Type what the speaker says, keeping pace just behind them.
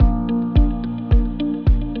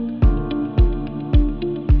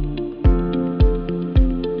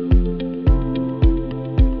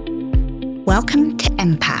Welcome to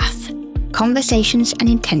Empath, conversations and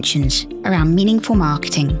intentions around meaningful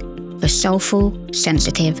marketing for soulful,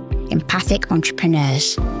 sensitive, empathic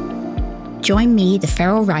entrepreneurs. Join me, the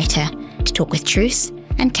feral writer, to talk with truth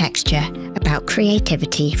and texture about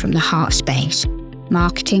creativity from the heart space,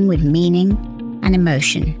 marketing with meaning and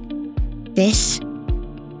emotion. This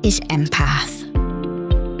is Empath.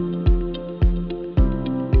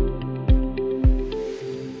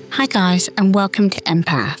 Hi guys, and welcome to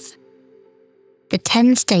Empath, the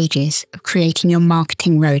 10 stages of creating your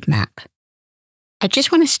marketing roadmap. I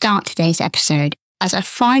just want to start today's episode as a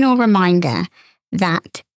final reminder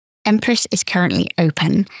that Empress is currently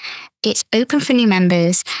open. It's open for new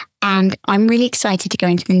members, and I'm really excited to go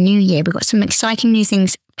into the new year. We've got some exciting new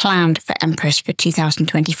things planned for Empress for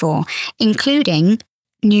 2024, including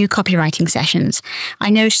new copywriting sessions.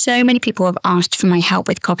 I know so many people have asked for my help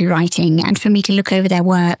with copywriting and for me to look over their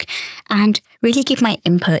work and really give my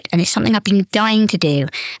input. And it's something I've been dying to do.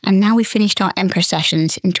 And now we've finished our Empress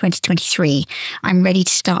sessions in 2023. I'm ready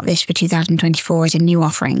to start this for 2024 as a new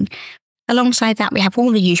offering. Alongside that, we have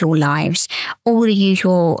all the usual lives, all the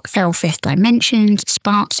usual Feral Fifth Dimensions,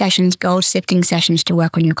 Spark sessions, goal sifting sessions to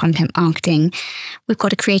work on your content marketing. We've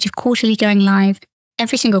got a Creative Quarterly going live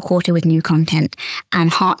every single quarter with new content, and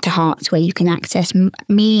Heart to Hearts, where you can access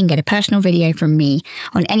me and get a personal video from me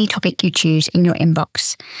on any topic you choose in your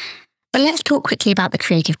inbox. But let's talk quickly about the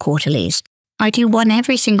Creative Quarterlies. I do one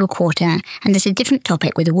every single quarter, and there's a different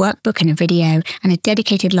topic with a workbook and a video and a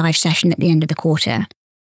dedicated live session at the end of the quarter.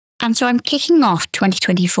 And so I'm kicking off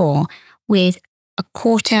 2024 with a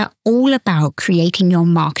quarter all about creating your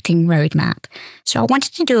marketing roadmap. So I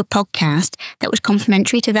wanted to do a podcast that was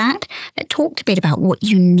complementary to that talked a bit about what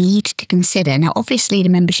you need to consider. Now, obviously, the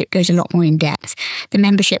membership goes a lot more in depth. The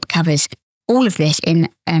membership covers all of this in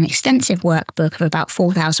an extensive workbook of about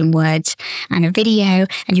 4,000 words and a video,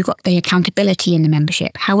 and you've got the accountability in the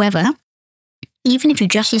membership. However, even if you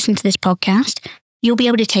just listen to this podcast, you'll be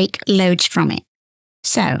able to take loads from it.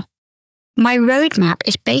 So, my roadmap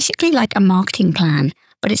is basically like a marketing plan,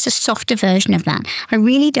 but it's a softer version of that. I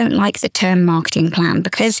really don't like the term marketing plan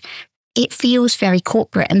because it feels very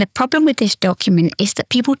corporate. And the problem with this document is that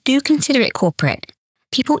people do consider it corporate.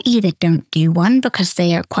 People either don't do one because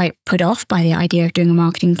they are quite put off by the idea of doing a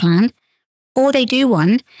marketing plan, or they do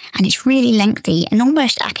one and it's really lengthy and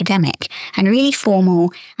almost academic and really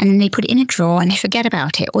formal, and then they put it in a drawer and they forget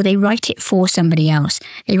about it, or they write it for somebody else.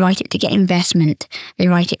 They write it to get investment. They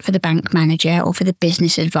write it for the bank manager or for the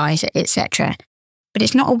business advisor, etc. But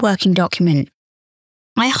it's not a working document.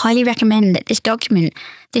 I highly recommend that this document,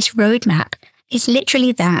 this roadmap, is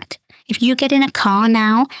literally that. If you get in a car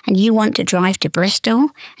now and you want to drive to Bristol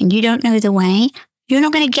and you don't know the way, you're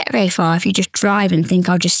not going to get very far if you just drive and think,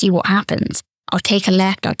 I'll just see what happens. I'll take a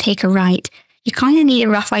left, I'll take a right. You kind of need a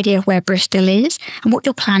rough idea of where Bristol is and what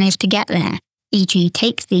your plan is to get there. E.g.,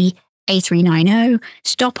 take the A390,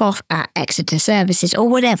 stop off at Exeter Services or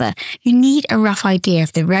whatever. You need a rough idea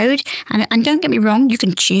of the road. And don't get me wrong, you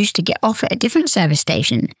can choose to get off at a different service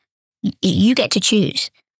station. You get to choose.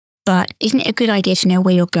 But isn't it a good idea to know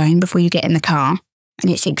where you're going before you get in the car? And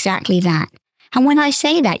it's exactly that. And when I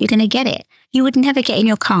say that, you're going to get it. You would never get in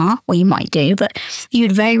your car, well, you might do, but you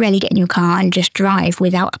would very rarely get in your car and just drive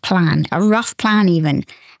without a plan, a rough plan even.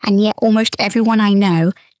 And yet almost everyone I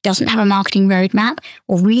know doesn't have a marketing roadmap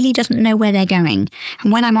or really doesn't know where they're going.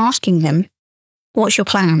 And when I'm asking them, what's your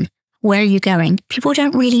plan? Where are you going? People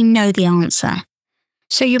don't really know the answer.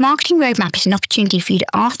 So your marketing roadmap is an opportunity for you to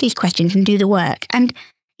ask these questions and do the work. And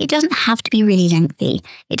it doesn't have to be really lengthy.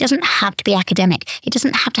 It doesn't have to be academic. It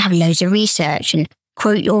doesn't have to have loads of research and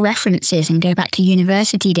quote your references and go back to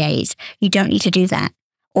university days. You don't need to do that.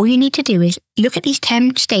 All you need to do is look at these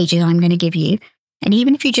 10 stages I'm going to give you. And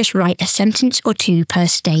even if you just write a sentence or two per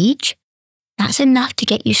stage, that's enough to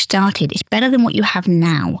get you started. It's better than what you have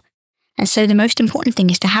now. And so the most important thing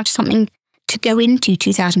is to have something to go into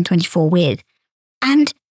 2024 with.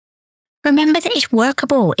 And remember that it's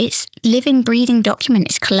workable. It's living, breathing document.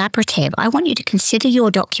 It's collaborative. I want you to consider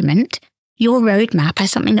your document, your roadmap,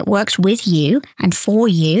 as something that works with you and for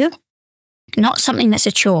you, not something that's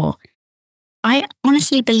a chore. I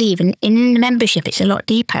honestly believe in the membership, it's a lot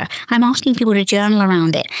deeper. I'm asking people to journal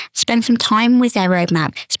around it, spend some time with their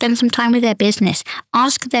roadmap, spend some time with their business,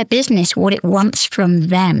 ask their business what it wants from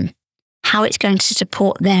them, how it's going to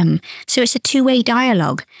support them. So it's a two-way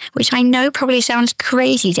dialogue, which I know probably sounds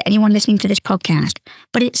crazy to anyone listening to this podcast,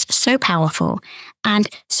 but it's so powerful and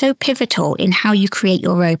so pivotal in how you create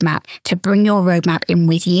your roadmap to bring your roadmap in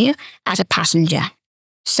with you as a passenger.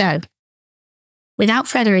 So, without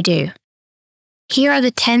further ado, here are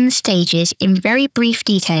the 10 stages in very brief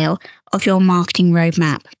detail of your marketing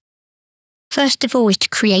roadmap. first of all, is to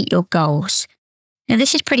create your goals. Now,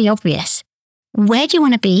 this is pretty obvious. Where do you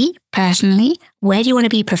want to be personally? Where do you want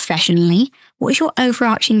to be professionally? What is your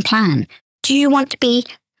overarching plan? Do you want to be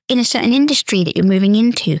in a certain industry that you're moving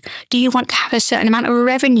into? Do you want to have a certain amount of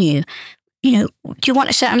revenue? Do you want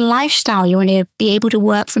a certain lifestyle? You want to be able to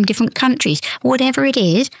work from different countries? Whatever it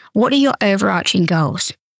is, what are your overarching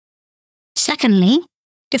goals? Secondly,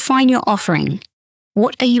 define your offering.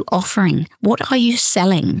 What are you offering? What are you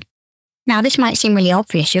selling? Now, this might seem really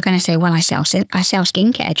obvious. You're going to say, well, I sell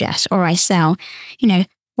skincare, Jess, or I sell,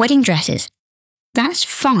 wedding dresses. That's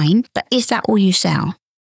fine, but is that all you sell?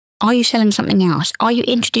 Are you selling something else? Are you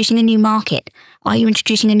introducing a new market? Are you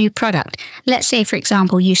introducing a new product? Let's say, for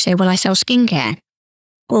example, you say, well, I sell skincare.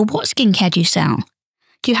 Well, what skincare do you sell?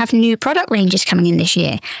 Do you have new product ranges coming in this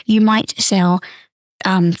year? You might sell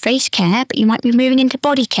face care, but you might be moving into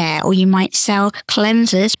body care, or you might sell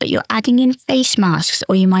cleansers, but you're adding in face masks,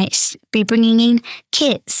 or you might be bringing in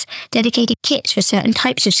kits, dedicated kits for certain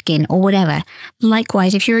types of skin or whatever.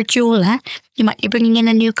 Likewise, if you're a jeweler, you might be bringing in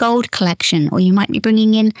a new gold collection, or you might be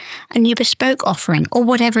bringing in a new bespoke offering, or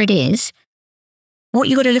whatever it is. What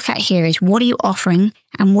you've got to look at here is, what are you offering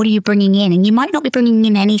and what are you bringing in? And you might not be bringing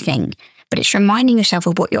in anything, but it's reminding yourself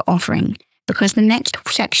of what you're offering. Because the next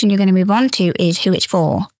section you're going to move on to is who it's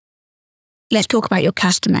for. Let's talk about your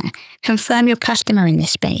customer. Confirm your customer in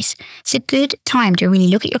this space. It's a good time to really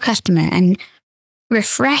look at your customer and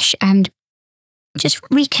refresh and just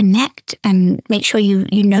reconnect and make sure you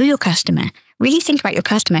know your customer. Really think about your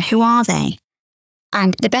customer. Who are they?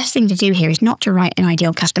 And the best thing to do here is not to write an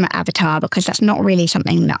ideal customer avatar, because that's not really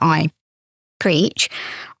something that I preach.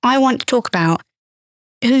 I want to talk about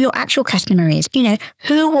who your actual customer is.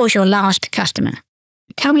 Who was your last customer?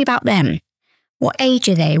 Tell me about them. What age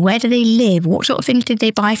are they? Where do they live? What sort of things did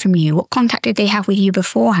they buy from you? What contact did they have with you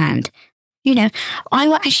beforehand? I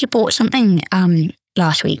actually bought something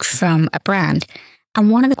last week from a brand,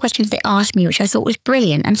 and one of the questions they asked me, which I thought was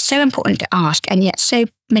brilliant and so important to ask, and yet so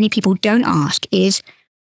many people don't ask, is,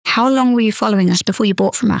 how long were you following us before you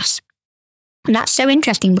bought from us? And that's so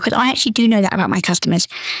interesting, because I actually do know that about my customers.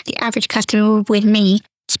 The average customer with me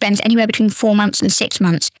spends anywhere between 4 months and 6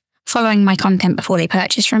 months following my content before they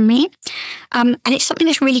purchase from me. And it's something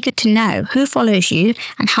that's really good to know. Who follows you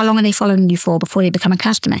and how long are they following you for before they become a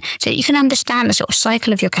customer? So you can understand the sort of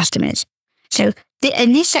cycle of your customers. So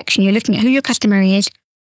in this section, you're looking at who your customer is,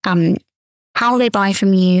 how they buy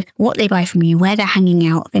from you, what they buy from you, where they're hanging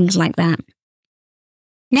out, things like that.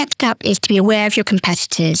 Next up is to be aware of your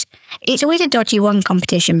competitors. It's always a dodgy one,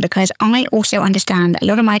 competition, because I also understand that a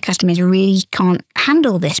lot of my customers really can't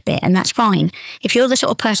handle this bit, and that's fine. If you're the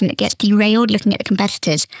sort of person that gets derailed looking at the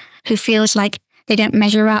competitors, who feels like they don't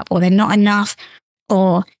measure up, or they're not enough,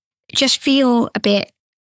 or just feel a bit,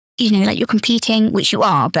 like you're competing, which you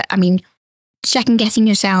are, but second guessing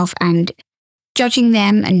yourself and judging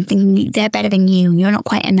them and thinking they're better than you, you're not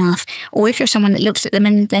quite enough. Or if you're someone that looks at them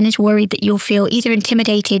and then is worried that you'll feel either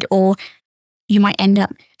intimidated or you might end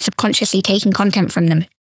up subconsciously taking content from them.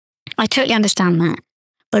 I totally understand that.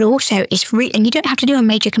 But also, and you don't have to do a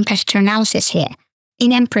major competitor analysis here.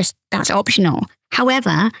 In Empress, that's optional.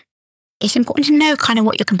 However, it's important to know kind of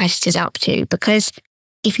what your competitor's up to, because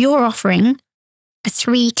if you're offering a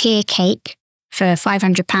 3-tier cake for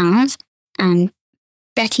 £500 and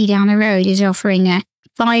Betty down the road is offering a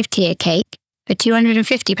 5-tier cake for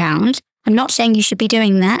 £250. I'm not saying you should be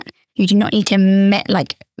doing that. You do not need to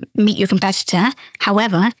meet your competitor.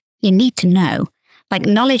 However, you need to know.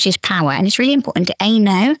 Knowledge is power, and it's really important to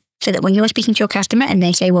know, so that when you're speaking to your customer and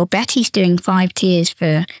they say, well, Betty's doing 5 tiers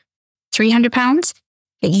for £300,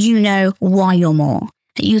 that you know why you're more,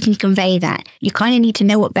 that you can convey that. You kind of need to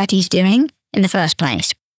know what Betty's doing in the first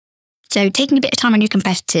place. So taking a bit of time on your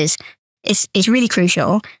competitors is really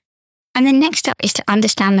crucial. And then next up is to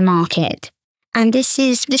understand the market. And this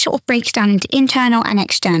sort of breaks down into internal and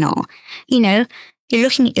external. You're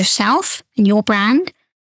looking at yourself and your brand,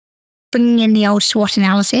 bringing in the old SWOT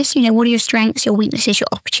analysis. What are your strengths, your weaknesses, your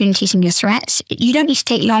opportunities, and your threats? You don't need to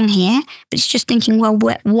take long here, but it's just thinking, well,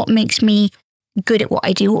 what makes me good at what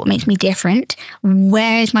I do? What makes me different?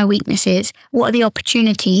 Where is my weaknesses? What are the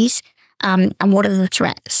opportunities? And what are the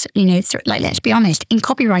threats? Let's be honest, in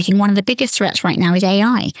copywriting, one of the biggest threats right now is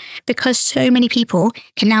AI, because so many people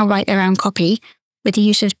can now write their own copy with the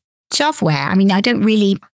use of software. I don't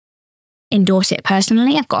really endorse it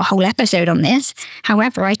personally. I've got a whole episode on this.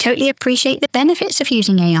 However, I totally appreciate the benefits of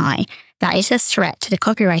using AI. That is a threat to the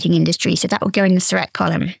copywriting industry, so that will go in the threat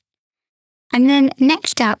column. And then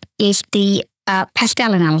next up is the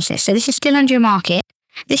Pastel analysis. So this is still under your market.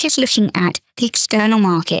 This is looking at the external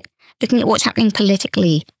market, looking at what's happening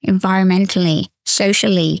politically, environmentally,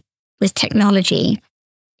 socially, with technology,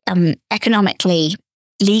 economically,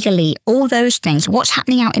 legally, all those things, what's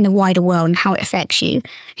happening out in the wider world and how it affects you.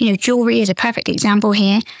 Jewelry is a perfect example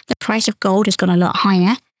here. The price of gold has gone a lot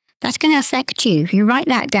higher. That's going to affect you. If you write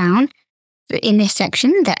that down in this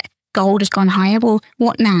section, that gold has gone higher, well,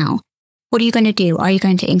 what now? What are you going to do? Are you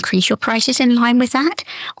going to increase your prices in line with that?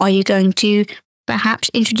 Are you going to perhaps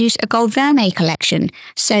introduce a gold vermeil collection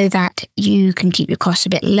so that you can keep your costs a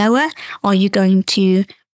bit lower? Are you going to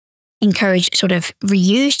encourage sort of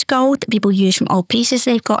reused gold that people use from old pieces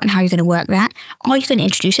they've got, and how you're going to work that? Or are you going to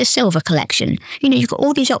introduce a silver collection? You've got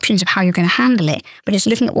all these options of how you're going to handle it, but it's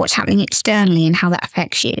looking at what's happening externally and how that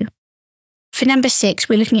affects you. For number 6,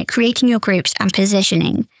 we're looking at creating your groups and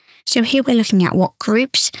positioning. So here we're looking at what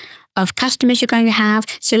groups of customers you're going to have.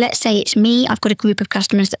 So let's say it's me. I've got a group of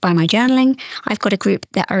customers that buy my journaling. I've got a group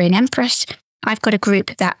that are in Empress. I've got a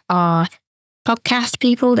group that are podcast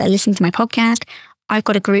people that are listening to my podcast. I've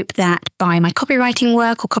got a group that buy my copywriting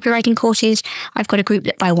work or copywriting courses. I've got a group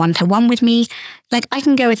that buy one-to-one with me. I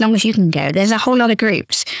can go as long as you can go. There's a whole lot of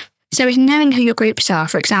groups. So it's knowing who your groups are.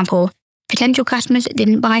 For example, potential customers that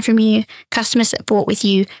didn't buy from you, customers that bought with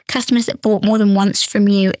you, customers that bought more than once from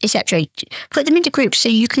you, etc. Put them into groups so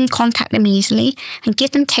you can contact them easily and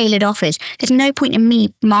give them tailored offers. There's no point in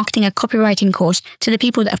me marketing a copywriting course to the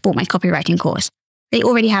people that have bought my copywriting course. They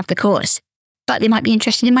already have the course, but they might be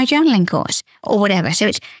interested in my journaling course or whatever. So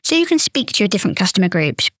you can speak to your different customer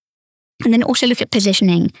groups. And then also look at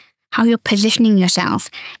positioning, how you're positioning yourself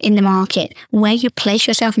in the market, where you place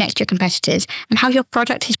yourself next to your competitors, and how your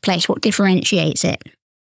product is placed, what differentiates it.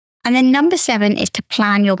 And then number 7 is to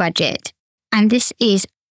plan your budget. And this is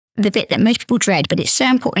the bit that most people dread, but it's so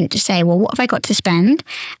important to say, well, what have I got to spend?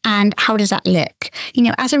 And how does that look?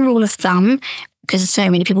 As a rule of thumb, because so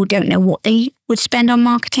many people don't know what they would spend on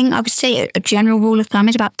marketing, I would say a general rule of thumb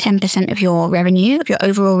is about 10% of your revenue, of your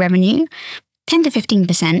overall revenue, 10 to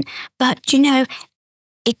 15%. But,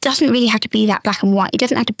 it doesn't really have to be that black and white. It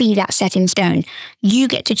doesn't have to be that set in stone. You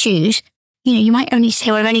get to choose. You might only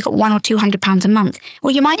say, well, I've only got £100 or £200 a month.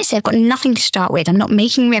 Or you might say, I've got nothing to start with. I'm not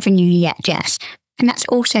making revenue yet, Jess. And that's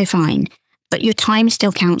also fine. But your time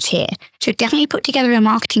still counts here. So definitely put together a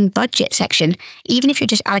marketing budget section, even if you're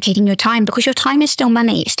just allocating your time, because your time is still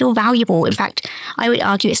money. It's still valuable. In fact, I would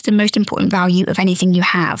argue it's the most important value of anything you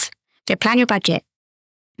have. So plan your budget.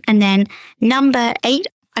 And then number 8,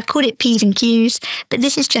 I've called it P's and Q's, but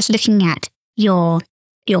this is just looking at your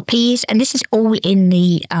P's, and this is all in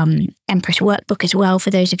the Empress workbook as well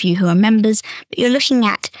for those of you who are members. But you're looking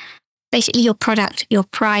at basically your product, your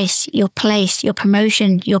price, your place, your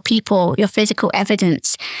promotion, your people, your physical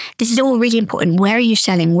evidence. This is all really important. Where are you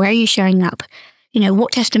selling? Where are you showing up?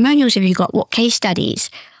 What testimonials have you got? What case studies?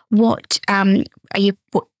 What are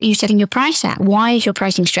you setting your price at? Why is your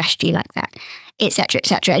pricing strategy like that? Etc.,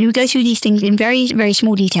 etc. And we go through these things in very, very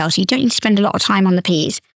small detail, so you don't need to spend a lot of time on the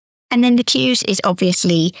P's. And then the Q's is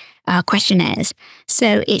obviously questionnaires.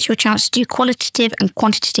 So it's your chance to do qualitative and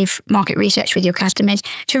quantitative market research with your customers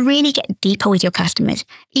to really get deeper with your customers.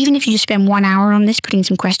 Even if you just spend 1 hour on this, putting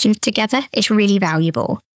some questions together, it's really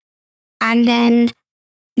valuable. And then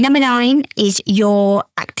number 9 is your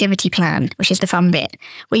activity plan, which is the fun bit,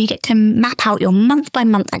 where you get to map out your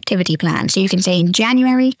month-by-month activity plan. So you can say in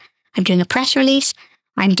January, I'm doing a press release,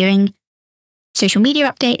 I'm doing social media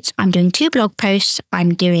updates, I'm doing 2 blog posts,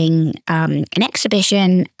 I'm doing an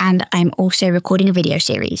exhibition, and I'm also recording a video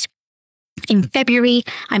series. In February,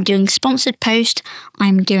 I'm doing sponsored post,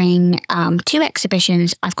 I'm doing 2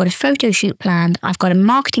 exhibitions, I've got a photo shoot planned, I've got a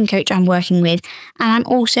marketing coach I'm working with, and I'm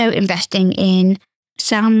also investing in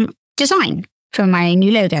some design for my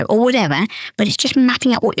new logo or whatever, but it's just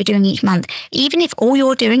mapping out what you're doing each month. Even if all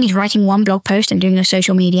you're doing is writing 1 blog post and doing your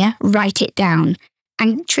social media, write it down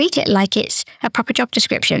and treat it like it's a proper job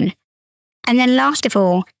description. And then last of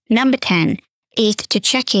all, number 10 is to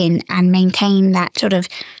check in and maintain that sort of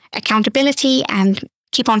accountability and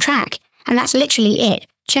keep on track. And that's literally it.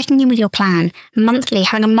 Checking in with your plan monthly,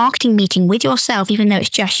 having a marketing meeting with yourself, even though it's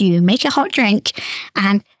just you. Make a hot drink,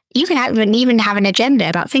 and you can even have an agenda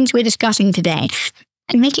about things we're discussing today,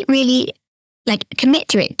 and make it really, commit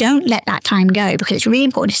to it. Don't let that time go, because it's really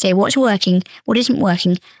important to say what's working, what isn't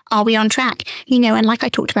working. Are we on track? And like I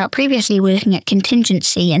talked about previously, we're looking at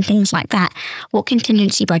contingency and things like that. What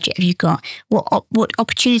contingency budget have you got? What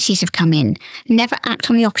opportunities have come in? Never act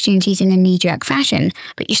on the opportunities in a knee-jerk fashion,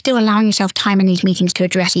 but you're still allowing yourself time in these meetings to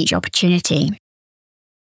address each opportunity.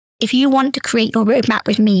 If you want to create your roadmap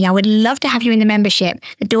with me, I would love to have you in the membership.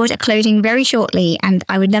 The doors are closing very shortly, and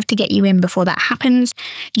I would love to get you in before that happens.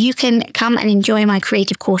 You can come and enjoy my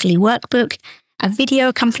Creative Quarterly Workbook, a video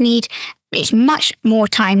accompanied It's much more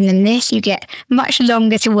time than this. You get much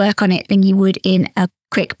longer to work on it than you would in a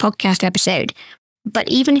quick podcast episode. But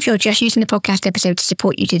even if you're just using the podcast episode to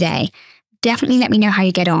support you today, definitely let me know how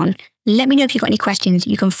you get on. Let me know if you've got any questions.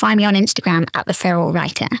 You can find me on Instagram at The Feral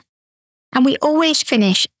Writer. And we always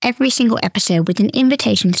finish every single episode with an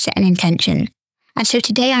invitation to set an intention. And so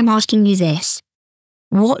today I'm asking you this.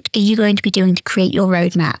 What are you going to be doing to create your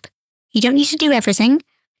roadmap? You don't need to do everything.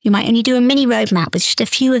 You might only do a mini roadmap with just a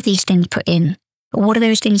few of these things put in. But what are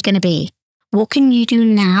those things going to be? What can you do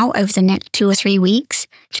now over the next 2 or 3 weeks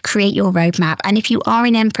to create your roadmap? And if you are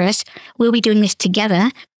in Empress, we'll be doing this together.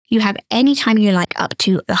 You have any time you like up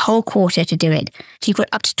to the whole quarter to do it. So you've got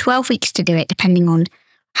up to 12 weeks to do it, depending on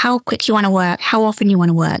how quick you want to work, how often you want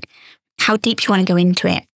to work, how deep you want to go into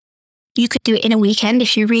it. You could do it in a weekend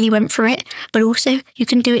if you really went for it, but also you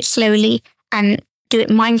can do it slowly and do it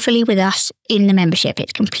mindfully with us in the membership.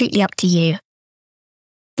 It's completely up to you.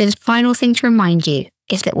 The final thing to remind you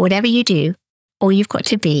is that whatever you do, all you've got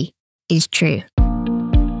to be is true.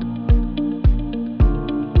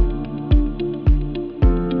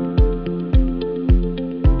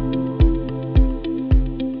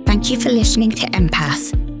 Thank you for listening to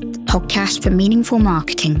Empath, the podcast for meaningful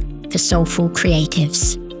marketing for soulful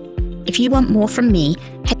creatives. If you want more from me,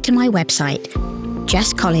 head to my website,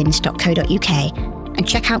 jesscollins.co.uk, and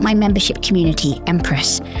check out my membership community,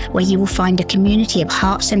 Empress, where you will find a community of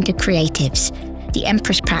heart-centered creatives, the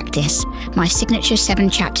Empress Practice, my signature 7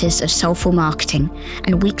 chapters of soulful marketing,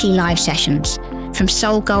 and weekly live sessions, from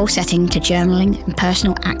soul goal setting to journaling and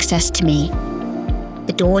personal access to me.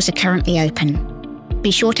 The doors are currently open.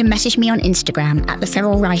 Be sure to message me on Instagram at The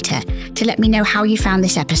Feral Writer to let me know how you found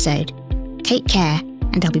this episode. Take care,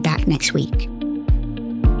 and I'll be back next week.